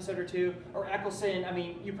took an episode or two. Or Eccleston, I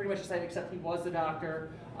mean, you pretty much decided to accept he was the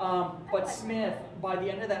doctor. But Smith, by the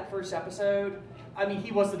end of that first episode, I mean,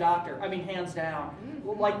 he was the doctor. I mean, hands down.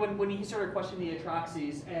 Like when he started questioning the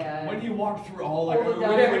Atroxes and When you walked through all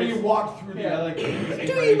when you walked through the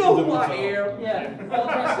Do you know who I am? Yeah, all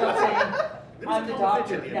dressed up saying, I'm the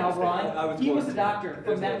doctor. Now, Ron, he was the doctor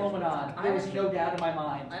from that moment on. There was no doubt in my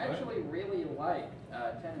mind. I actually really liked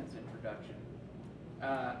Tennant's introduction.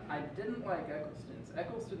 I didn't like Eccleston's.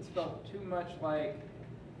 Eccleston's felt too much like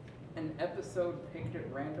an episode picked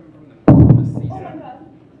at random from the middle of a season. Oh my god.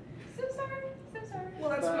 So sorry.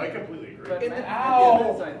 Well, I completely agree. But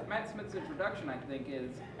Matt Smith's introduction, I think,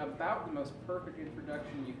 is about the most perfect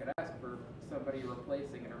introduction you could ask for somebody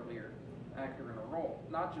replacing an earlier actor in a role.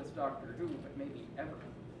 Not just Doctor Who, but maybe ever.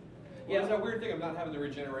 Yeah, there's that weird thing of not having the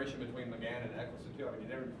regeneration between McGann and Eccleston too. I mean, you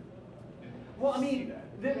never. Well, I mean,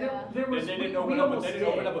 there was. They didn't open up with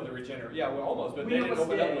the regeneration. Yeah, well, almost, but they didn't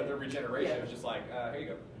open up with the regeneration. It was just like, here you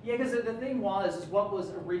go. Yeah, because the thing is what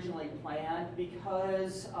was originally planned,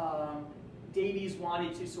 because Davies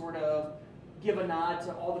wanted to sort of give a nod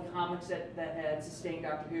to all the comics that had sustained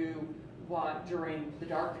Doctor Who during the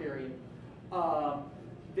Dark period.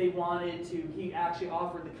 They wanted to. He actually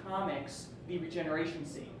offered the comics the regeneration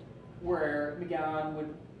scene, where McGann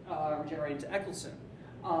would regenerate into Eccleston.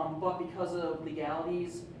 But because of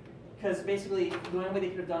legalities, because basically the only way they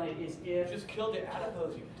could have done it is if just killed the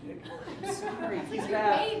adipose, you dick. I'm sorry, he's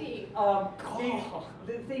bad.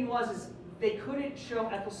 The thing is they couldn't show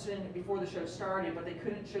Eccleston before the show started, but they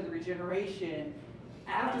couldn't show the regeneration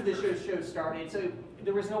after the show started. So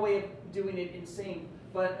there was no way of doing it in sync.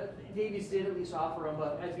 But Davies did at least offer them,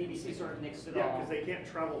 but as BBC sort of nixed it all. Yeah, because they can't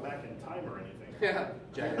travel back in time or anything. Yeah,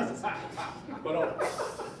 jackasses.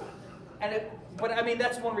 But I mean,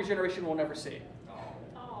 that's one regeneration we'll never see.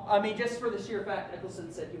 I mean, just for the sheer fact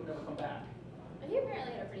Eccleston said he would never come back. And he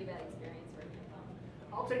apparently had a pretty bad experience working with them.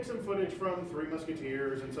 I'll take some footage from Three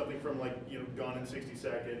Musketeers and something from Gone in 60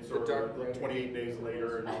 Seconds or 28 Days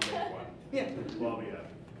Later, and I'll make one. Yeah. Well, yeah.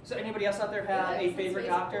 So anybody else out there have a favorite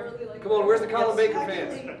doctor? Come on, where's the Colin Baker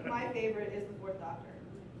fans? Actually, my favorite is the Fourth Doctor.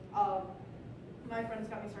 My friends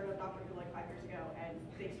got me started on Doctor Who like 5 years ago, and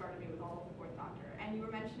they started me with all of the Fourth Doctor. And you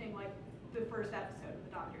were mentioning like the first episode of the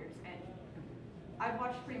Doctors, and I've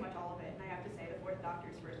watched pretty much all of it, and I have to say the Fourth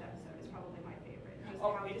Doctor's first episode is probably my favorite. Just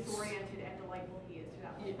how disoriented and delightful he is to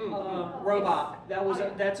that level. Robot.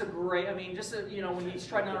 That's a great. I mean, just when he's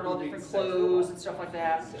trying on all different clothes and stuff like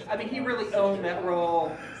that. I mean, he really owned that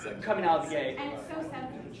role coming out of the gate. And it's so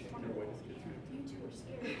sad because it's wonderful. You two are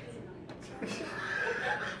scary.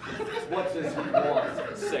 What does he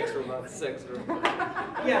want? Sex robot, sex robot.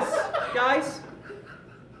 Yes, guys.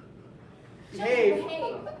 Behave.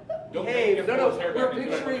 Behave. No, we're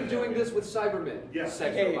picturing doing this with Cybermen. Yes.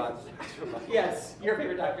 Sex robots. Yes, your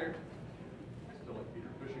favorite doctor.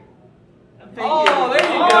 Thank you. There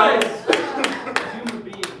you go. Human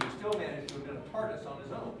being who still managed to have done a TARDIS on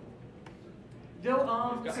his own.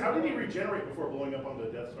 How did he regenerate before blowing up on the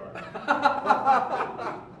Death Star?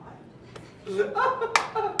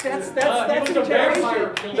 That's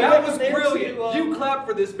regeneration. That was brilliant. You clap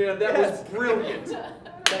for this, man. That was brilliant.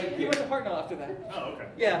 Thank you. He went to Hartnell after that. Oh, okay.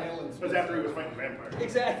 Yeah. It was after he was fighting vampires.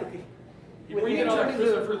 Exactly. He brought it on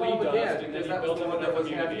Christopher Lee dust, and then he that was built the up one a that was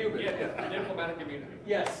community. half-human. Yeah, diplomatic community.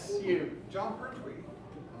 Yes, you. John Pertwee.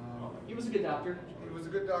 He was a good doctor. He was a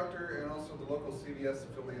good doctor, and also the local CBS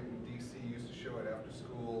affiliate in DC used to show Detroit after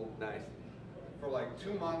school. Nice. For like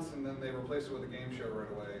 2 months, and then they replaced it with a game show right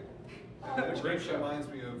away. And it Great show. reminds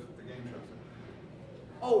me of the game shows.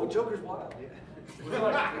 Oh, Joker's Wild. Yeah.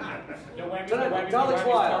 No whammies, Dalek's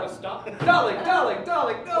Wild. Stop. Dalek,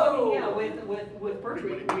 Well, no! yeah, with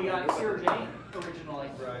Pertwee, we got Sarah Jane originally.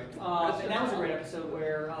 Right. And that was a great episode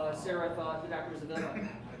where Sarah thought the Doctor was a villain.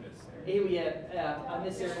 I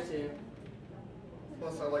miss Sarah too.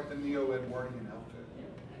 Plus, I like the Neo Edwardian outfit.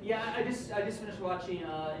 Yeah, I just finished watching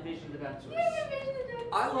Invasion of the Dinosaurs.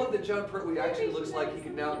 I love that John Pertwee actually looks like he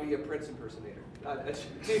could now be a Prince impersonator.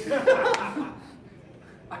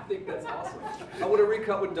 I think that's awesome. I want to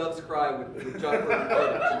recut when doves cry with John Pertwee.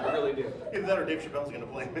 I really do. Either that or Dave Chappelle's going to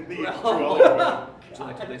play him in the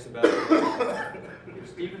Julie to Mason Battle.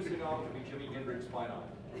 Steven Seagal could be Jimi Hendrix fine on.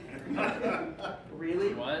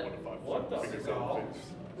 Really? What the Seagal?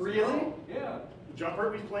 Really? Yeah. John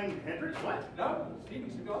Pertwee's playing Hendrix? What? No, Steven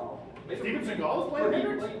Seagal. Steven Seagal is playing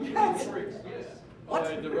Hendrix? Yes. Yes.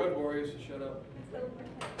 What? The Road Warriors should shut up.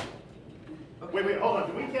 Wait, hold on.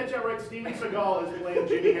 Did we catch that right? Steven Seagal is playing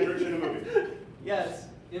Jimi Hendrix in a movie. Yes.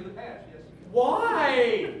 In the past, yes.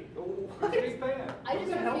 Why? Big fan. What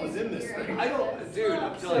the hell is in this thing? I don't, dude.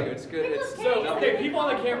 I'm telling you, it's good. It's So, okay, people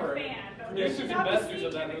on the camera. Producers and investors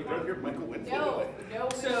of that movie. Don't hear Michael Winslow. No,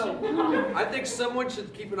 So, I think someone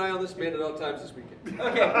should keep an eye on this man at all times this weekend.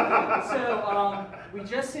 okay. So we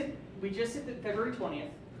just hit the February 20th,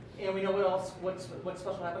 and we know what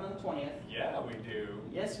special happened on the 20th. Yeah, we do.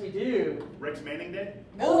 Yes, we do. Rex Manning Day?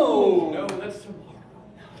 No, that's tomorrow.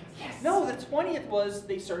 Yes. No, the 20th was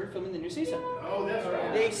they started filming the new season. Oh, that's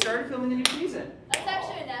right. They started filming the new season. That's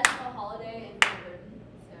actually a national holiday in Britain.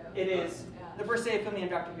 So. It is. The first day of filming on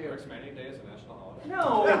Doctor Who. Rex Manning Day is a national holiday.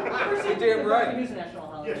 No, the first day of You're damn filming right. Doctor Who is a national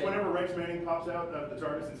holiday. Yes, whenever Rex Manning pops out of the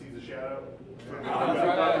TARDIS and sees a shadow.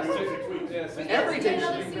 Six weeks. Yes. Every day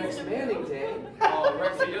should be Rex Manning Day. Oh,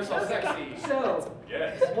 Rexy, you're so sexy. So,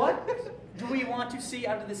 Yes. what do we want to see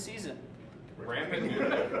out of this season? Rampant.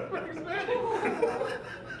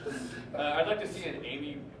 I'd like to see an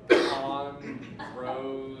Amy Pond,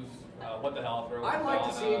 Rose, what the hell, Rose. I'd like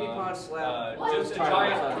to see Amy Pond slap. Just a What?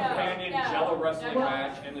 giant No, companion Jello wrestling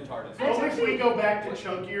match in the TARDIS. Well, if we go back to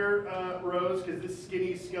chunkier Rose, because this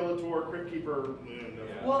skinny Skeletor Crypt Keeper.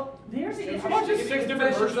 Well, there's an How about just 6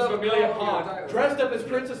 different versions of Amelia Pond, Pond, dressed up as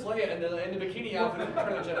Princess Leia in the bikini outfit of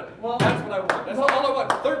Return of the Jedi? Well, that's what I want. That's all I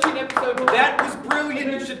want. 13 episodes. That was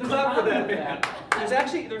brilliant. You should clap for that, man. There's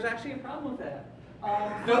actually a problem with that.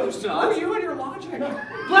 No, there's not. You and your logic.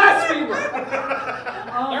 Blasphemer!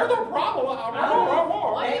 There's no problem.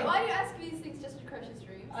 Why do you ask me these things just to crush his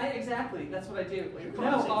dreams? Exactly, that's what I do.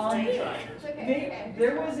 It's okay.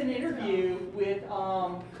 There was an interview with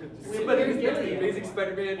Somebody who's Gillian, Amazing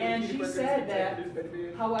Spider-Man. and she said that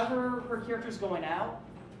however her character's going out,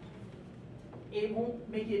 it won't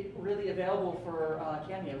make it really available for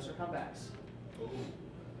cameos or comebacks.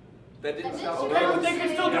 That didn't And stop. then she They can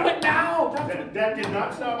still do it now. That did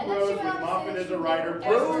not stop And then Rose she with went on to Moffat say as she a writer. did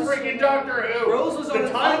Plus Rose- freaking Doctor Who. Rose was on the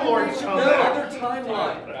an Time Lords come back. other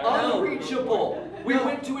timeline. Unreachable. We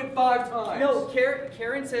went to it 5 times. No,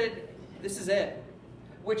 Karen said this is it,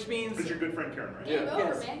 which means It's your good friend Karen, right? Game over,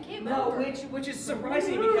 yes. man. Game No, over. which is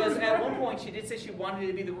surprising because at one point she did say she wanted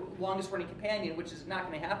to be the longest running companion, which is not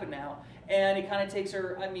going to happen now, and it kind of takes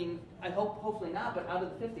her. I mean, I hopefully not, but out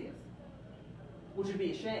of the 50th, which would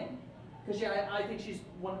be a shame. Because I think she's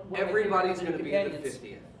one. Everybody's going to be in the companions.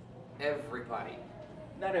 50th. Everybody.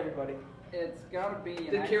 Not everybody. It's gotta be.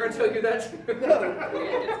 Did Karen tell you that?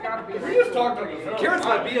 It's gotta be. We just talked on the phone. Karen's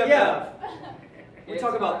my BFF. Yeah. We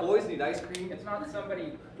talk about boys need ice cream. It's not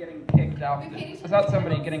somebody getting kicked off. It's not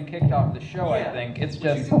somebody getting kicked off the show. Yeah. I think it's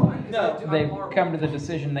just No. they've come to the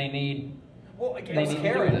decision they need. Well, They it's need to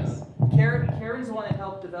Karen. do this. Karen's the one that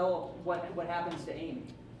helped develop what happens to Amy.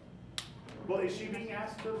 Well, is she being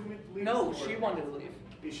asked to leave? No, she wanted to leave.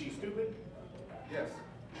 Is she stupid? Yes.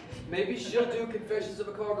 Maybe she'll do Confessions of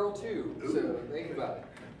a Call Girl too. So think about it.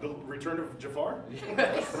 The Return of Jafar?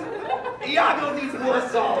 Yes. Iago needs more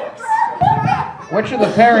songs. Which of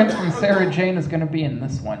the parents from Sarah Jane is going to be in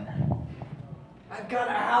this one? I've got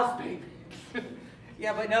a house, baby.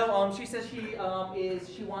 Yeah, but no. She says she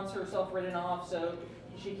wants herself written off, so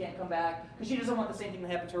she can't come back because she doesn't want the same thing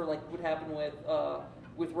that happened to her, like what happened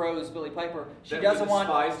with Rose, Billy Piper. She That doesn't we want.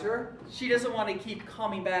 despised her? She doesn't want to keep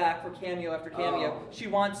coming back for cameo after cameo. Oh. She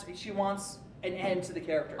wants an end to the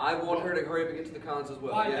character. I want her to hurry up and get to the cons as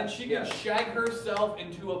well. And she can shag herself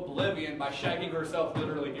into oblivion by shagging herself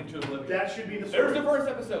literally into oblivion. That should be the There's story. the first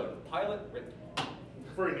episode. Pilot written.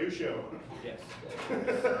 For a new show. Yes.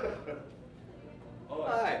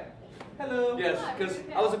 Hi. Hello. Yes, because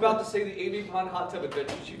I was about to say the Amy Pond hot tub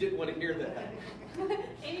adventures. You didn't want to hear that.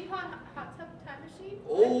 Amy Pond hot tub time machine?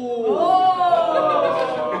 Oh!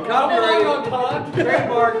 Copyright on Pond.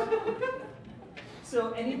 Trademark.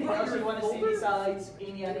 So anything else you want to see besides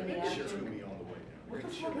Amy on Amy Act? What the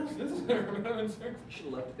fuck is this? Should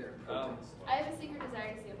have left it there. I have a secret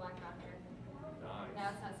desire to see a black doctor. Now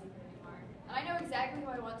it's not secret anymore. And I know exactly who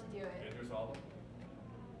I want to do it.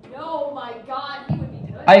 No, my God, he would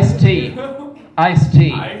be good. Ice-T.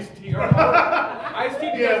 Ice-T. Ice-T. Ice-T.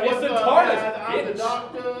 Yeah, what's the up, TARDIS, guys? I'm the bitch.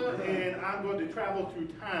 doctor, and I'm going to travel through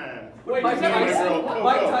time. Wait, With Mike my Tyson? girl, Coco.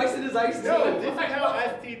 Mike Tyson is Ice-T? No, this is how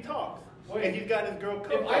Ice-T talks. And he's got his girl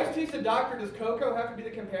Coco. If Ice-T's the doctor, does Coco have to be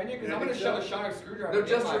the companion? Because I'm going to shove a sonic screwdriver. No,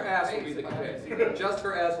 just in her my ass will face be the if I companion. Just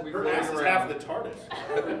her ass will be Her floating ass is around. half the TARDIS.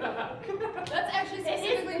 That's actually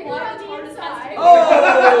specifically why the TARDIS has to be.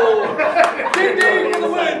 Oh! Ding ding for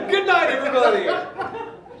the win! Good night, everybody!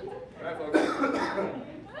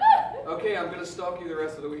 Okay, I'm gonna stalk you the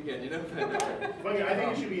rest of the weekend, you know that? Funny, I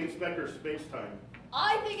think it should be Inspector Spacetime.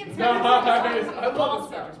 I think it's I love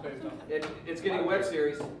Inspector Space. It's getting web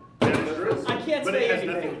series. I can't But say it has anything.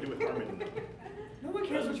 nothing to do with Harmony. No one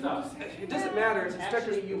cares what you want to say. It doesn't matter, it's Inspector.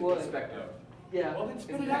 Actually, you would. Inspector. Yeah. Well, then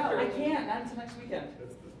spit it I out. can't. Not until next weekend.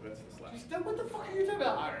 That's the slap. What the fuck are you talking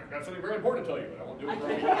about? I've got something very important to tell you, but I won't do it I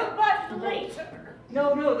right can't. now. But late.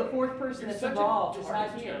 No, the fourth person You're that's such a involved is TARDIS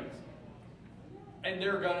not here. joke. And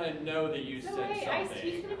they're gonna know that you No said way, something.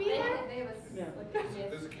 Ice-T's gonna be They there? have a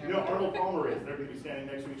There's a camera. You know, Arnold Palmer is. They're going to be standing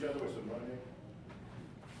next to each other with some money.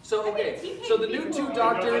 So, okay, so the new two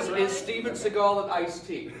doctors is Steven Seagal and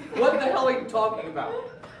Ice-T. What the hell are you talking about?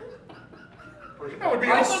 That would be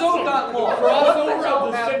I awesome. so got lost. What the Crossover hell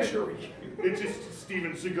of the happened? century. It's just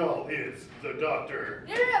Steven Seagal is the doctor.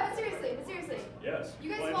 No, but seriously. Yes. You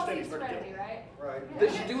guys Well, I have all understand seen he's very Serenity, right? Right. Yeah. They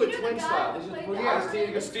should do it You know twin the guy style. who They should played put the Ice-T Alfred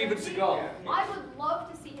against in Steven Serenity? Seagal. I would love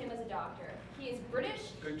to see him as a doctor. He is British.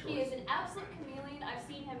 Good choice. He is an absolute chameleon. I've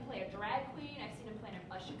seen him play a drag queen. I've seen him play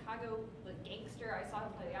a Chicago gangster. I saw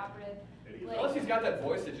him play the operative. Plus, he's got that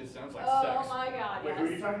voice that just sounds like Oh sex. my God! Wait, Yes. who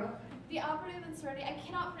are you talking about? The operative in Serenity. I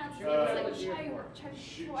cannot pronounce his name. It's like Chewy.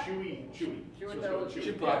 what? Chewy. Chewy It's got a very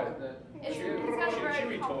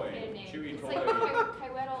Chewy toy. complicated name. Chewy It's toy. like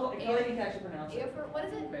Kaiwettle. Kelly can actually pronounce it. What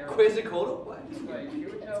is it? Quizzicotal? What?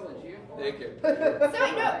 Thank you.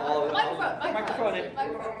 Sorry, no. All of it. Microphone it.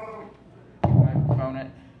 Microphone it.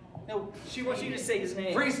 No, she wants you to say his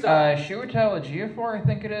name. Freestyle. Chiwetel Ejiofor, I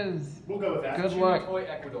think it is. We'll go with that. Good luck. Toy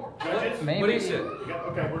Ecuador. Judges? Maybe. What do you say?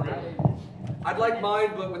 Okay, we're good. I'd like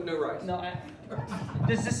mine, but with no rice. No,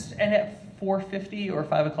 does this end at 4:50 or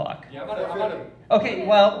 5 o'clock? Yeah, I'm on it. Okay,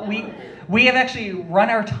 well, we have actually run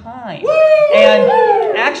our time.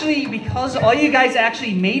 And actually, because all you guys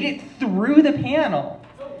actually made it through the panel,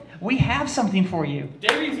 we have something for you.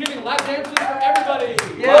 Davey's giving lap dances for everybody.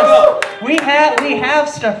 Yes, we have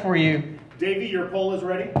stuff for you. Davey, your poll is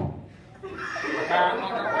ready?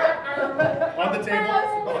 On the table? I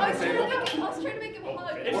On was the trying table? to make him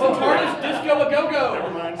hug. It's the TARDIS Disco a Go-Go.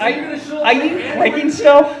 Never mind. Are you breaking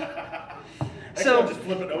stuff? Actually, I'll just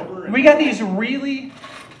flip it over. And We got these really...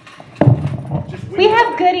 We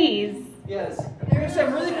have goodies. Yes. There's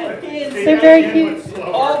some really cool pins. They're very cute.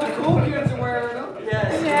 All the cool kids are wearing them.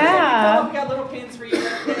 Yes. Yeah. We got little pins for you.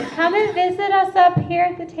 Come and visit us up here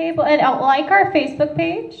at the table, and like our Facebook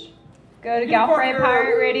page. Go to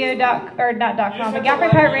GalfreyPirateRadio.com, or not .com, but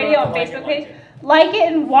Galfrey Pirate Radio on Facebook page. Like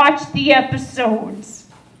it and watch the episodes.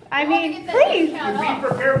 I mean, please. Be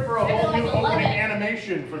prepared for a whole new opening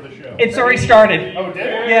animation for the show. It's already started. Oh, did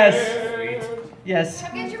it? Yes. Yes.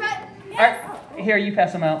 Come get your butt. All right, here, you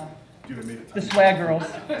pass them out. The swag girls. All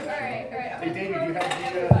right. Hey, Davey, do you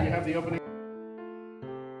have the opening?